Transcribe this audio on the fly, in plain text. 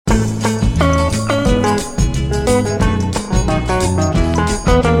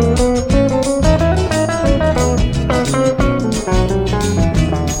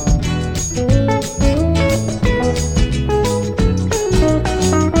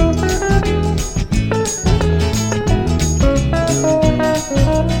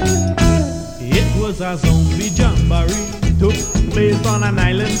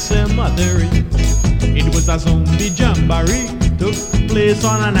cemetery. It was a zombie jamboree, took place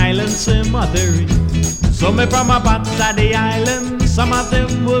on an island cemetery. Some from a part of the island, some of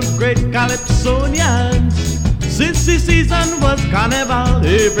them were great calypsonians. Since the season was carnival,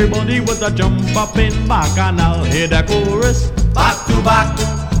 everybody was a jump up in bacchanal. Hear the chorus, back to back,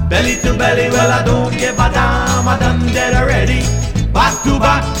 belly to belly. Well, I don't give a damn, I done dead already. Back to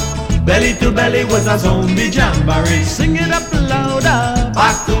back, belly to belly was a zombie jamboree. Sing it up louder,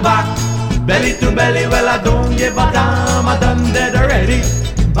 back to back, belly to belly. Well, I don't give a damn, I done dead already.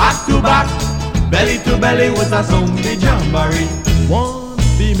 Back to back, belly to belly was a zombie jamboree. One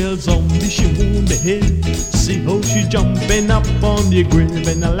female zombie, she wound the head. See how she jumping up on the grave.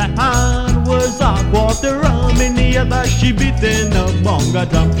 In the left hand was a quarter rum, in the other she beating a bonga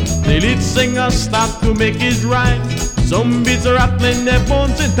drum. The lead singer stopped to make his rhyme. Zombies rattling their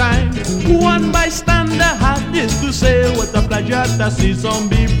bones in time. One bystander had this to say, what a pleasure to see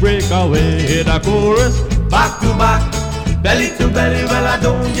zombie break away. Hear the chorus, back to back, belly to belly. Well, I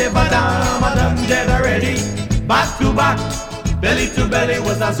don't give a damn, I done dead already. Back to back, belly to belly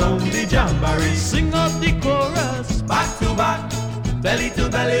was a zombie jamboree. Sing out the chorus, back to back, belly to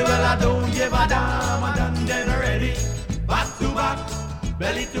belly. Well, I don't give a damn, I done dead already. Back to back,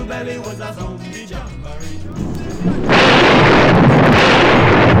 belly to belly was a zombie jamboree.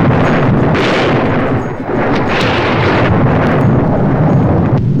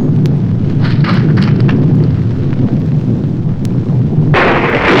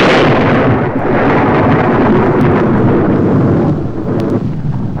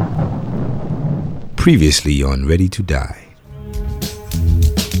 Previously on Ready to Die.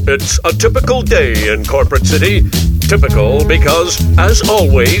 It's a typical day in Corporate City. Typical because, as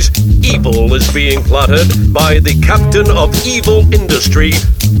always, evil is being plotted by the captain of evil industry.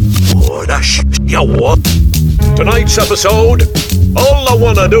 Tonight's episode, all I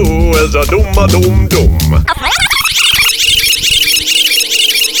wanna do is a doom-a-doom-doom.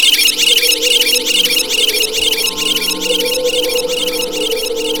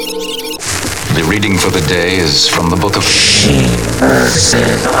 The reading for the day is from the book of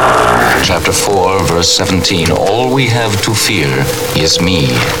chapter 4, verse 17. All we have to fear is me.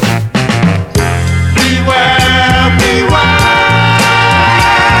 Beware, beware.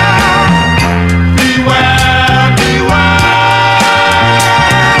 Beware, beware.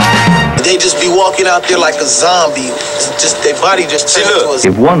 They just be walking out there like a zombie. Just their body just turned to us.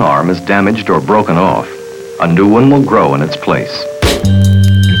 If one arm is damaged or broken off, a new one will grow in its place.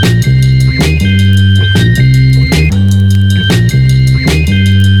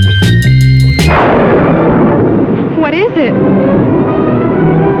 What is it?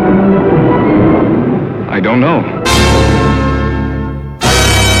 I don't know.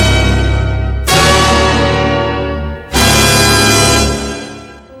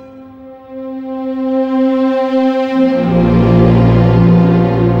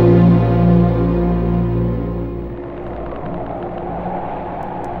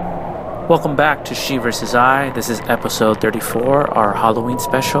 Welcome back to She vs. I. This is episode 34, our Halloween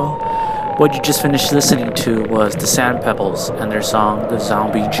special. What you just finished listening to was the Sand Pebbles and their song, The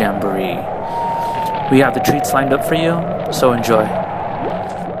Zombie Jamboree. We have the treats lined up for you, so enjoy.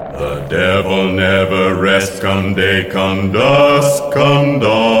 The devil never rests, come day, come dusk, come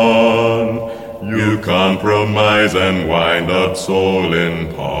dawn. You compromise and wind up soul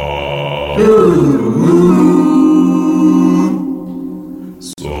in pawn.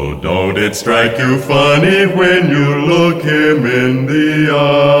 So don't it strike you funny when you look him in the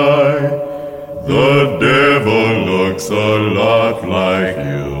eye? The devil looks a lot like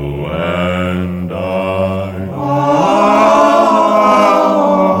you and I.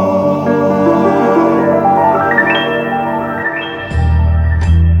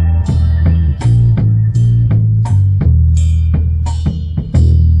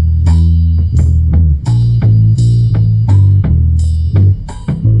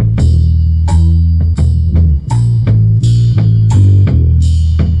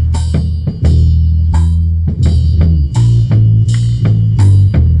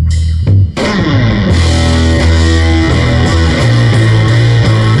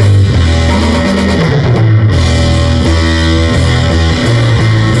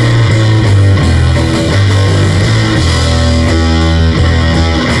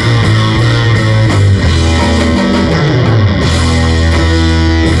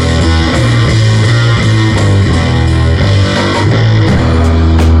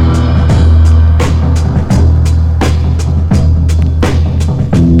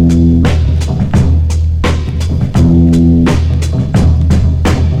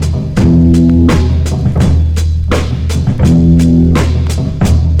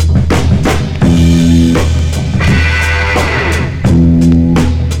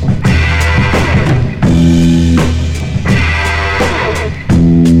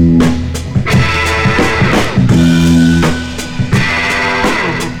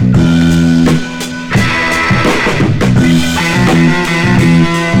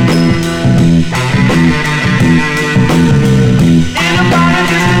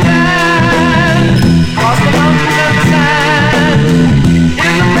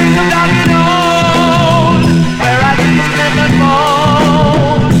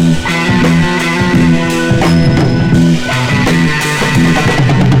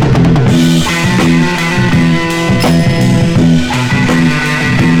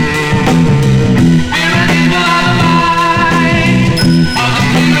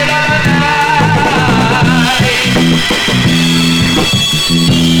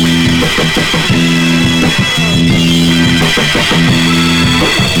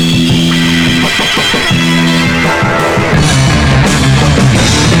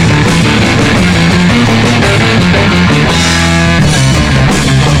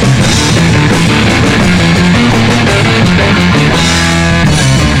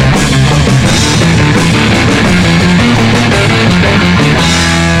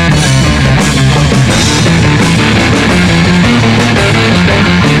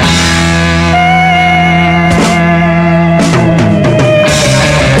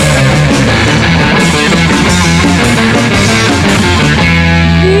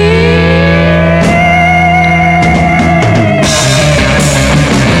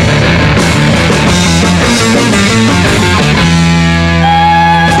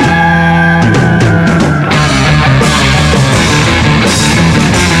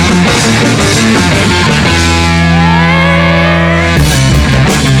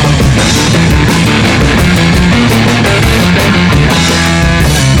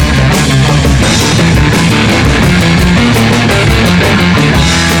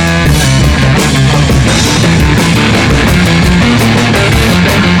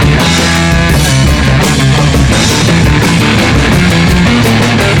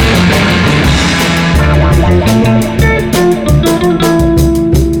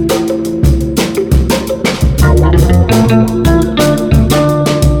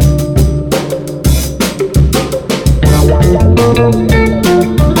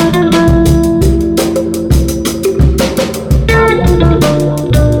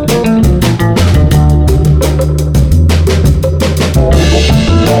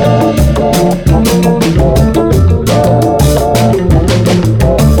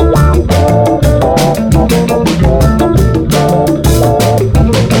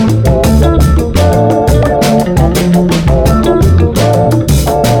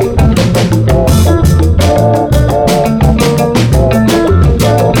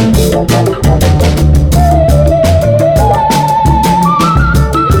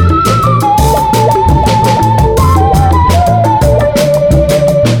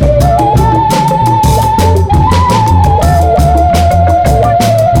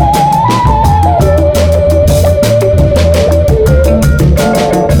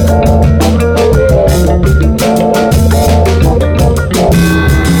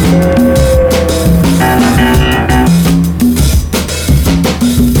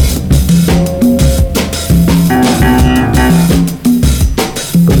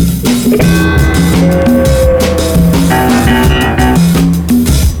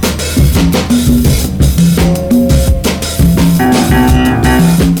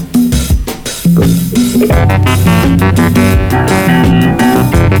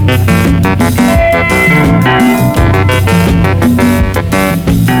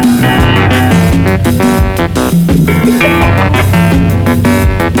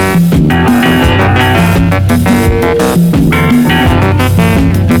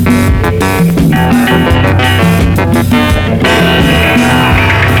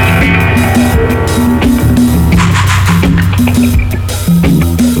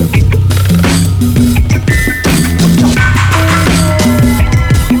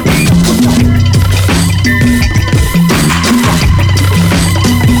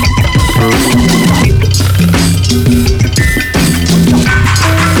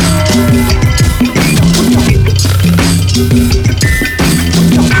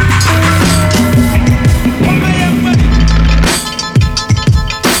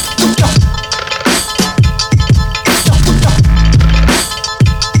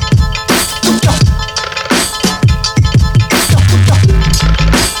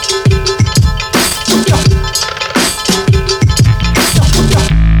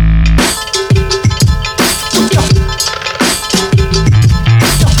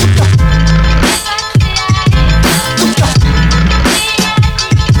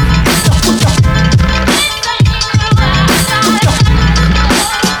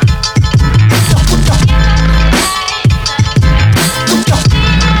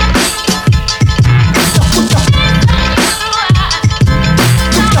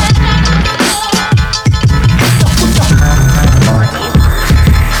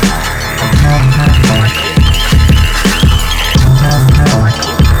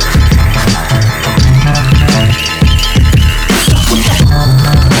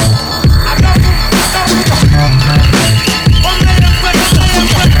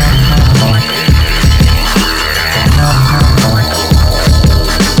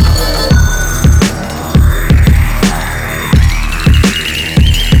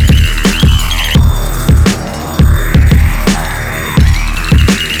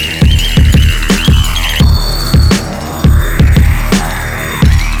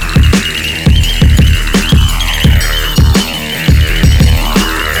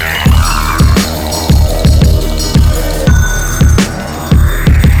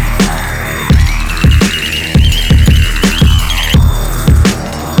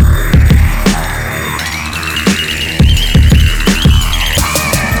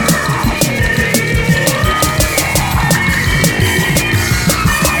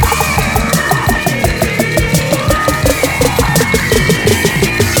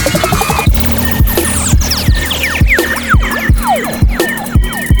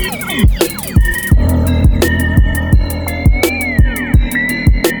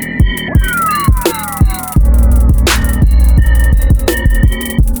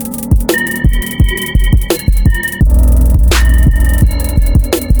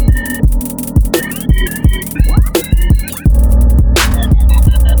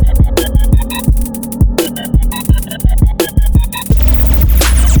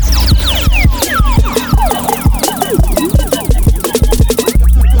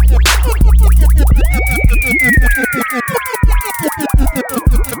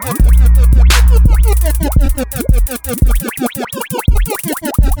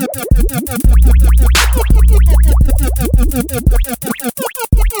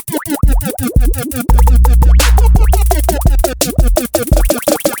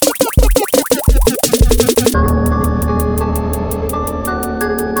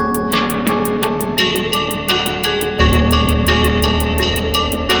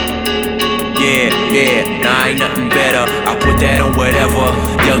 ain't nothing better. I put that on whatever.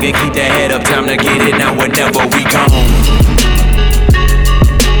 Youngin', keep that head up, time to get it now whenever we gone.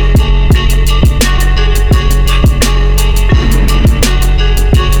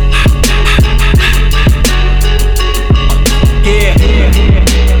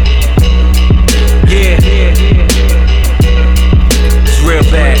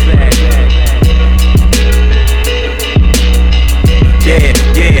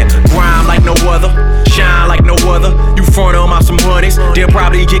 Front on my some honeys, they'll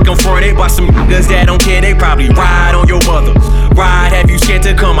probably get confronted by some niggas that don't care. They probably ride on your mother. Ride, have you scared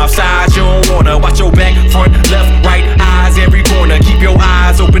to come outside? You don't wanna watch your back, front, left, right, eyes, every corner. Keep your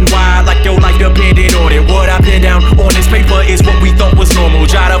eyes open wide like your life depended on it. What I pin down on this paper is what we thought was normal.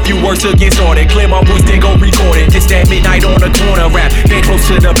 Jot a few verse to get started. Clear my voice, then go record it. It's that midnight on the corner rap, then close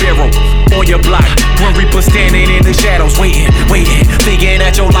to the barrel. On your block, Grim Reaper standing in the shadows, waiting, thinking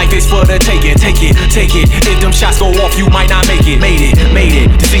that your life is for the taking. Take it. If them shots go off, you might not make it. Made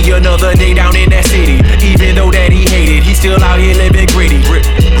it. To see another day down in that city. Even though that he hated, he's still out here living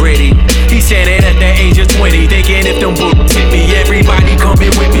gritty. He said it at the age of 20, thinking if them bullets hit me, everybody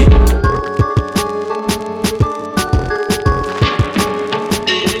coming with me.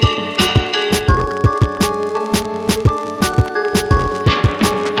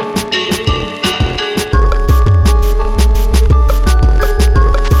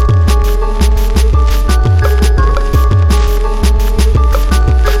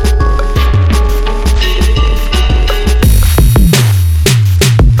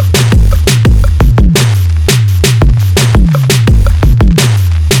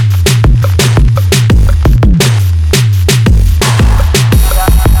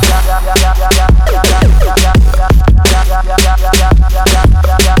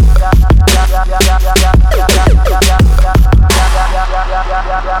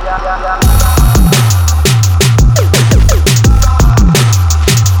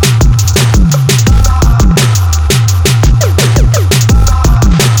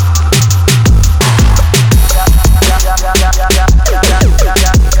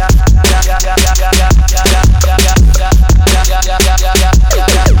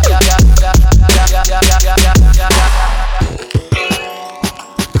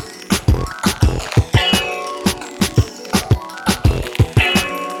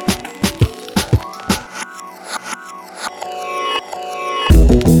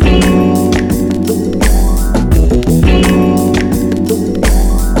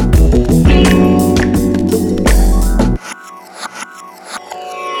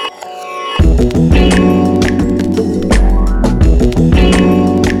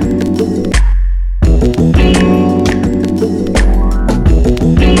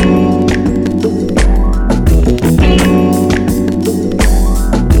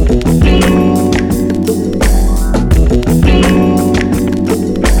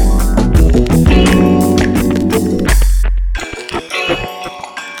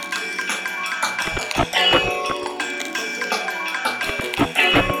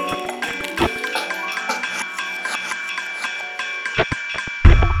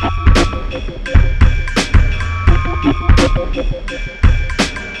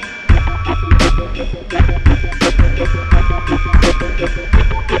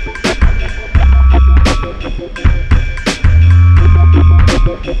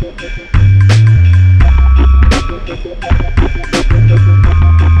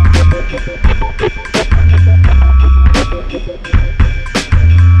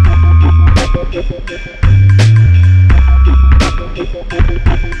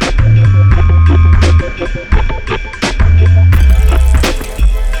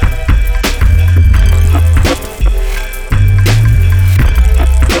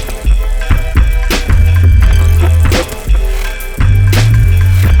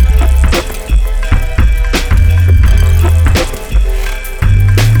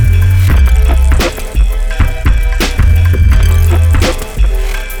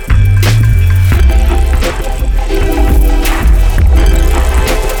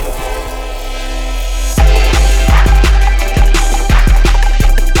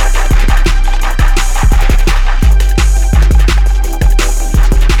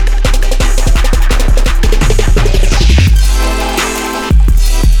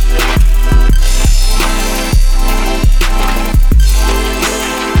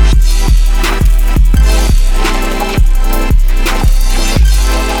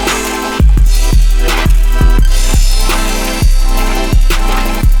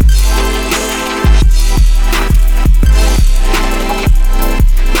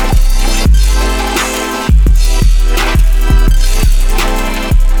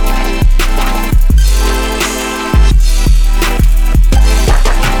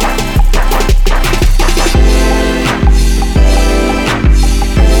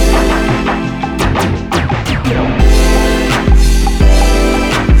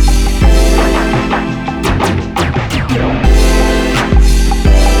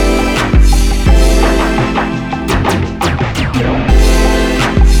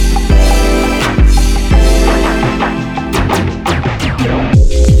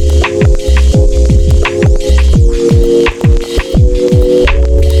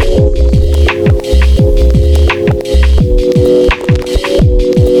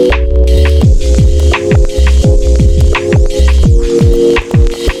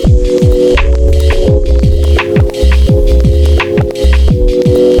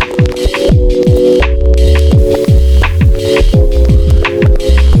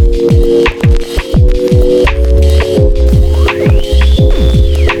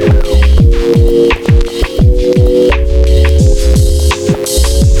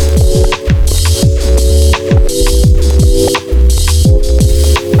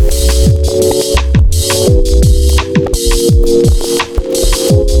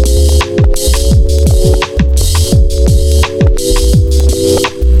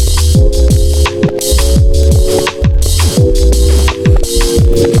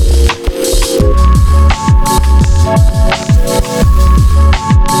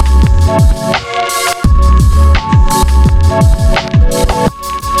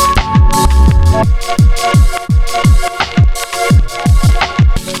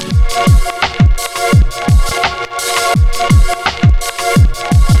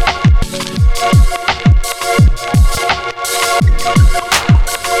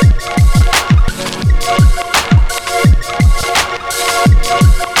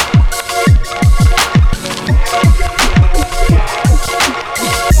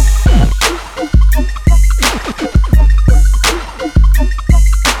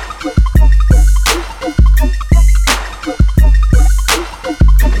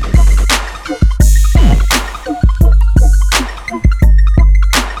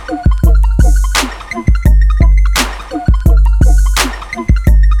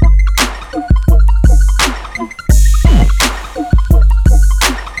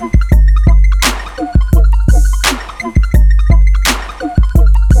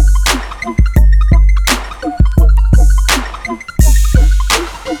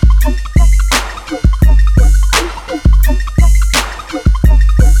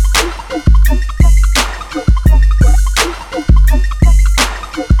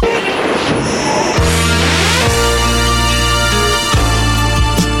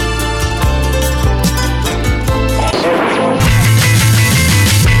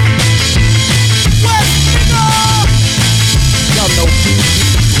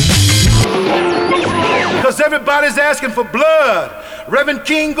 everybody's asking for blood. Reverend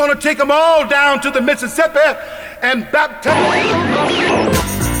King gonna take them all down to the Mississippi and baptize.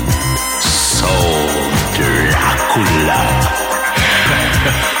 So Dracula.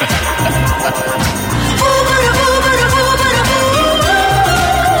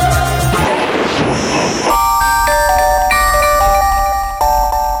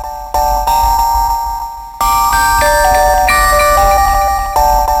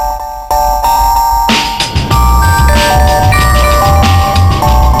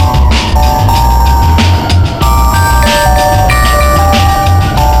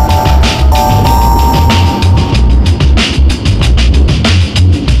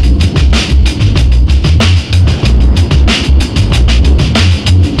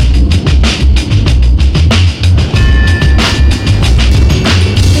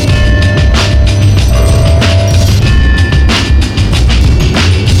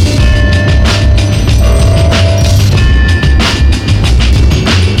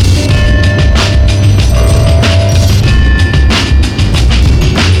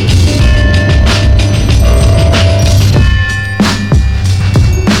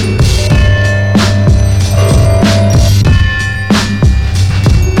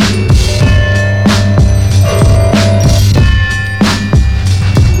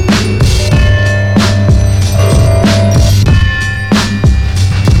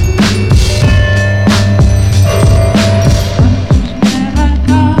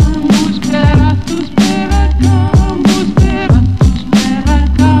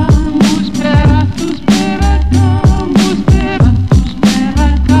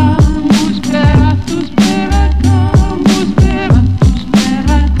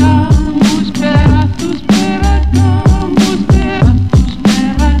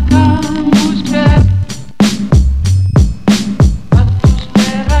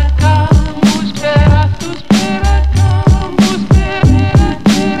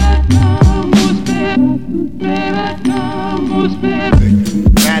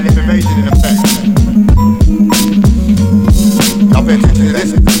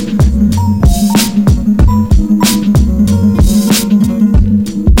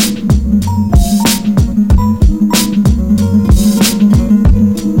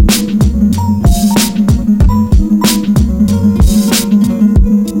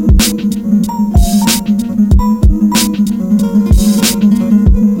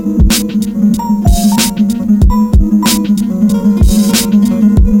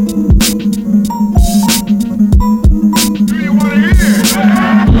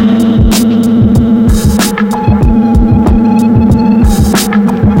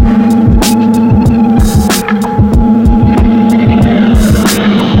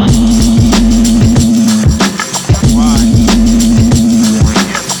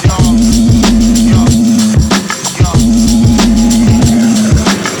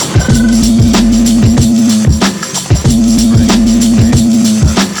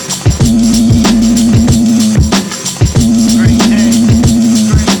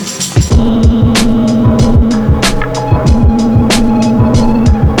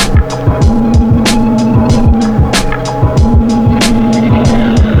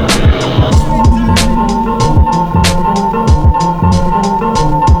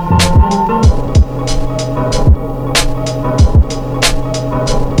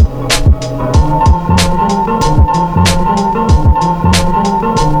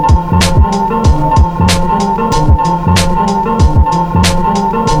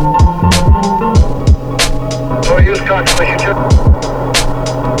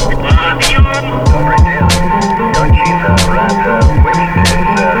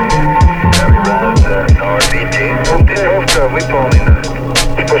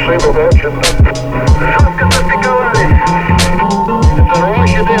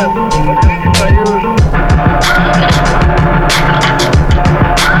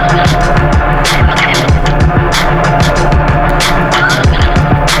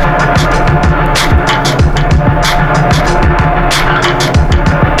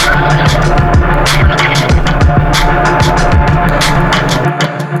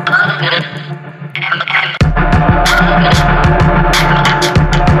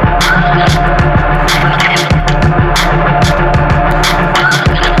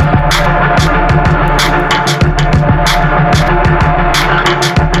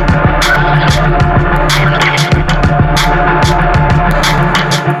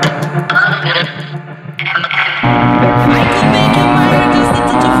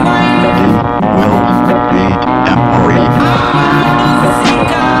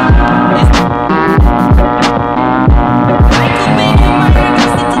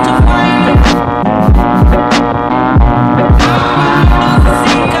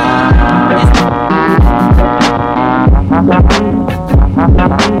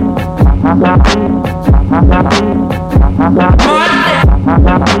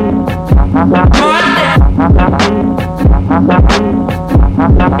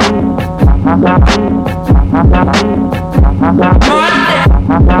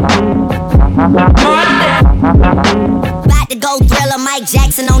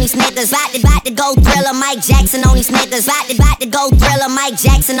 Jackson on these niggas. About to go Thriller, Mike Jackson on these niggas. About to go Thriller, Mike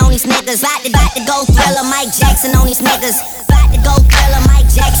Jackson on these niggas. About to go Thriller, Mike Jackson on these niggas. About to go Thriller, Mike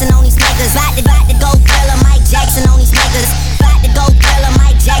Jackson on these niggas. About to go Thriller, Mike Jackson on these niggas. About to go Thriller,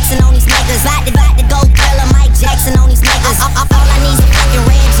 Mike Jackson on these niggas. About to go Thriller, Mike Jackson on these niggas. All I need is a fucking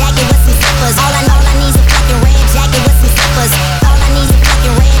red jacket with some zippers. All I need is a fucking red jacket with some zippers. All I need is a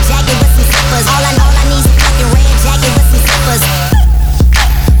fucking red jacket with some zippers. All I need is a fucking red jacket with some zippers.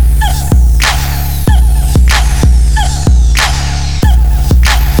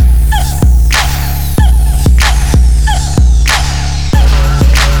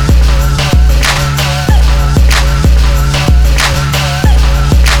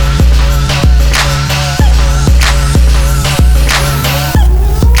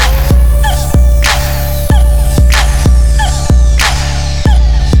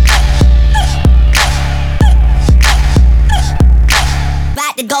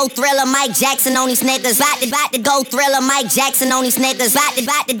 Go Thriller, Mike Jackson on these niggas. About to go Thriller, Mike Jackson on these niggas.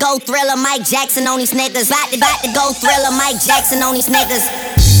 About to go Thriller, Mike Jackson on these niggas. About to go Thriller, Mike Jackson on these niggas.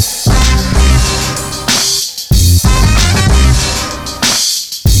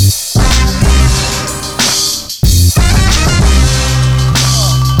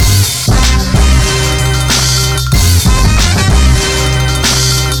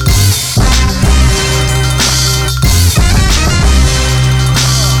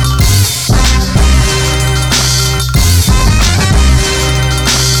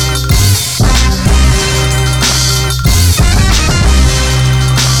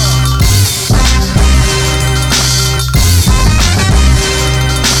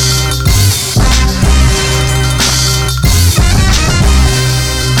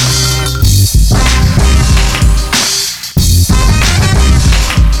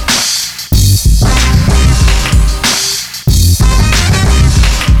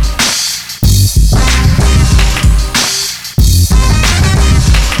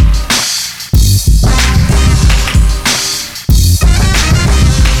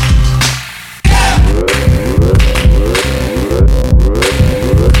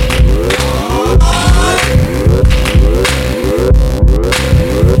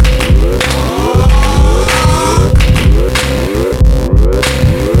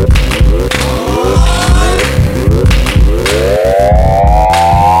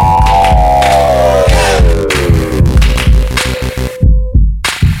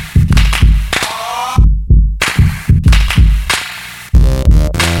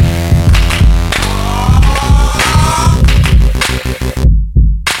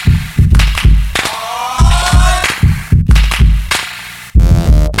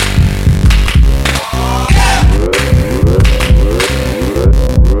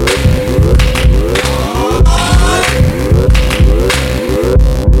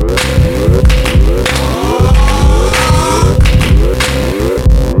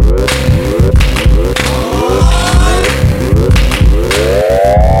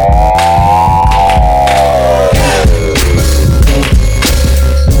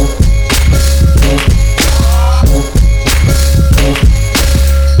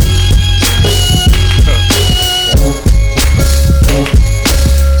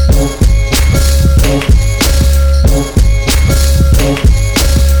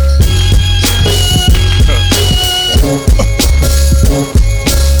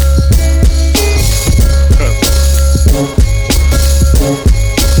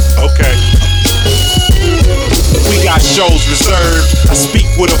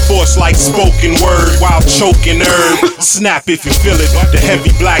 Spoken word while choking herb. Snap if you feel it. The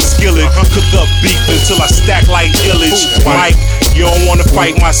heavy black skillet. Cook up beef until I stack like Illich. Mike, you don't wanna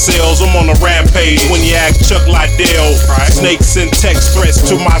fight my cells. I'm on a rampage when you act Chuck Liddell. Snakes and text threats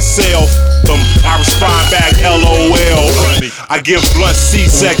to myself. I respond back LOL. I give blunt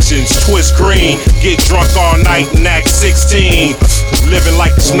C-sections, twist green, get drunk all night and act 16. Living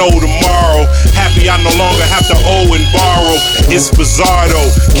like it's no tomorrow. Happy I no longer have to owe and borrow. It's bizarre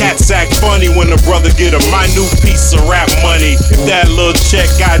though. Cats act funny when a brother get a minute piece of rap money. If that little check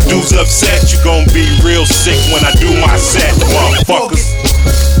got dudes upset, you gon' be real sick when I do my set, motherfuckers.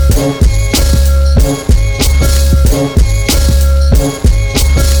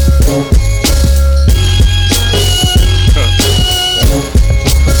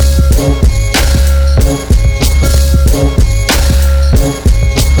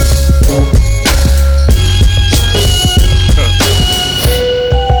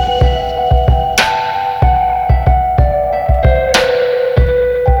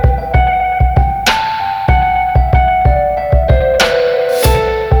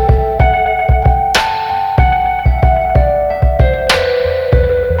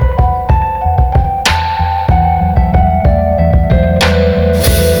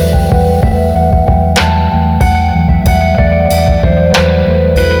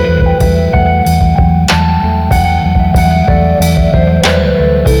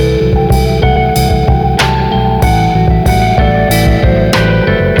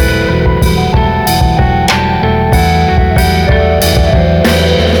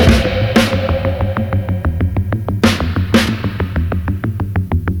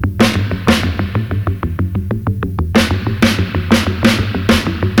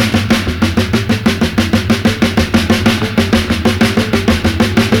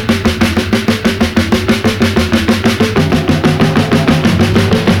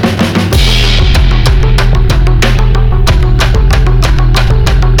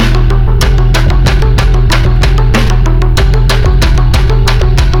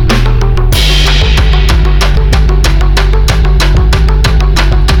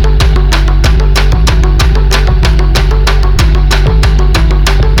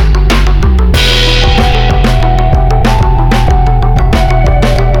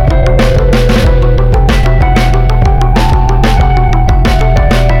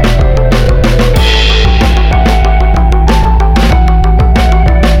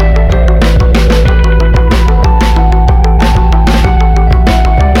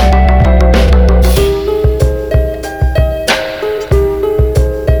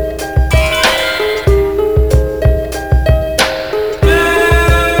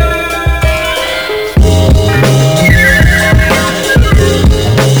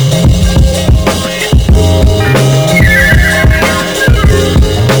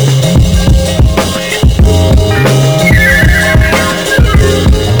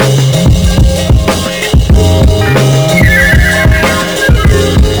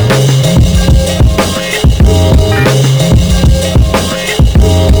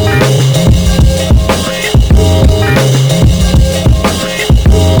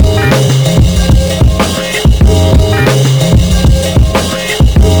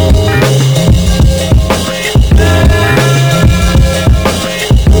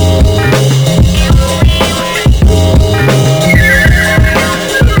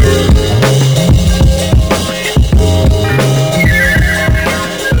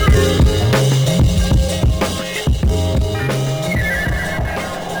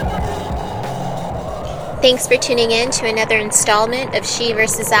 Thanks for tuning in to another installment of She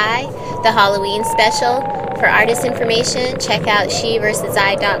vs. I, the Halloween special. For artist information, check out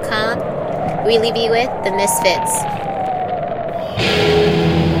sheversusi.com. We leave you with The Misfits.